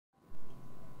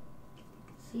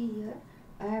See here,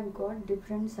 I have got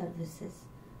different surfaces.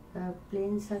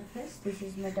 Plain surface, this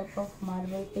is made up of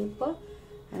marble paper,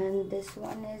 and this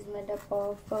one is made up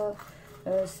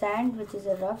of sand, which is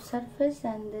a rough surface,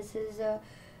 and this is a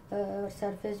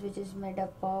surface which is made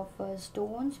up of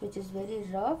stones, which is very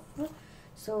rough.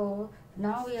 So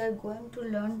now we are going to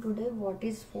learn today what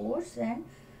is force and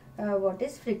what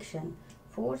is friction.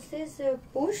 Force is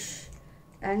push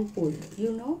and pull.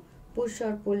 You know, push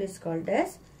or pull is called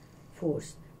as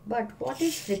force. But what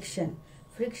is friction?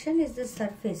 Friction is the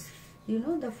surface. You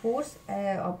know, the force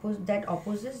that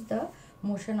opposes the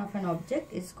motion of an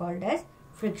object is called as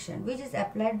friction, which is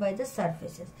applied by the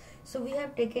surfaces. So we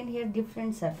have taken here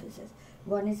different surfaces.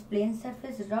 One is plain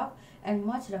surface, rough, and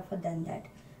much rougher than that.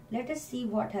 Let us see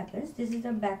what happens. This is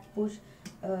a back push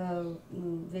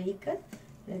vehicle.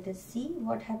 Let us see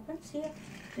what happens here.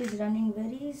 It is running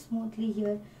very smoothly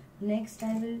here. Next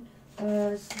I will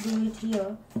do it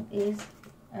here is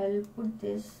I will put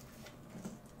this,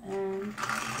 and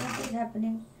what is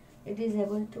happening? It is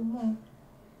able to move.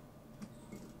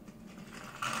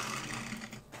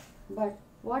 But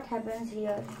what happens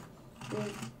here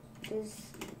is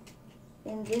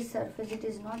in this surface it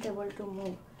is not able to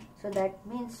move. So that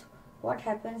means what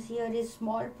happens here is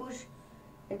small push,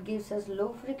 it gives us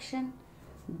low friction,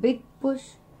 big push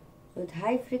with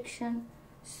high friction.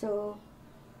 So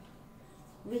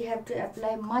we have to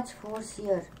apply much force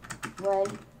here while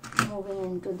moving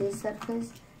into this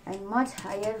surface, and much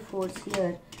higher force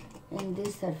here in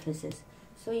these surfaces.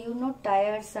 So you know,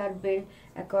 tires are built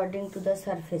according to the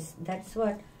surface. That's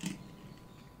what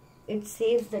it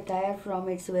saves the tire from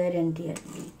its wear and tear.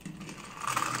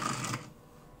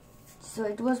 So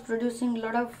it was producing a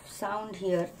lot of sound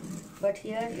here, but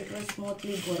here it was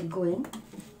smoothly going.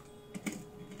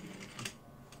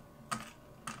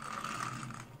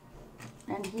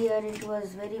 And here it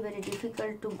was very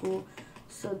difficult to go.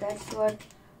 So that's what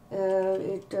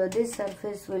this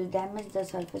surface will damage the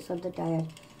surface of the tire.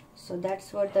 So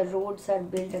that's what the roads are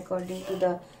built according to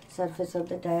the surface of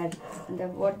the tire.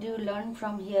 And what you learn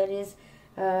from here is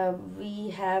we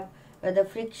have the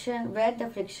friction, where the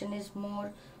friction is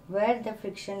more, where the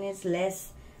friction is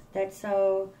less. That's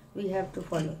how we have to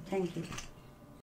follow. Thank you.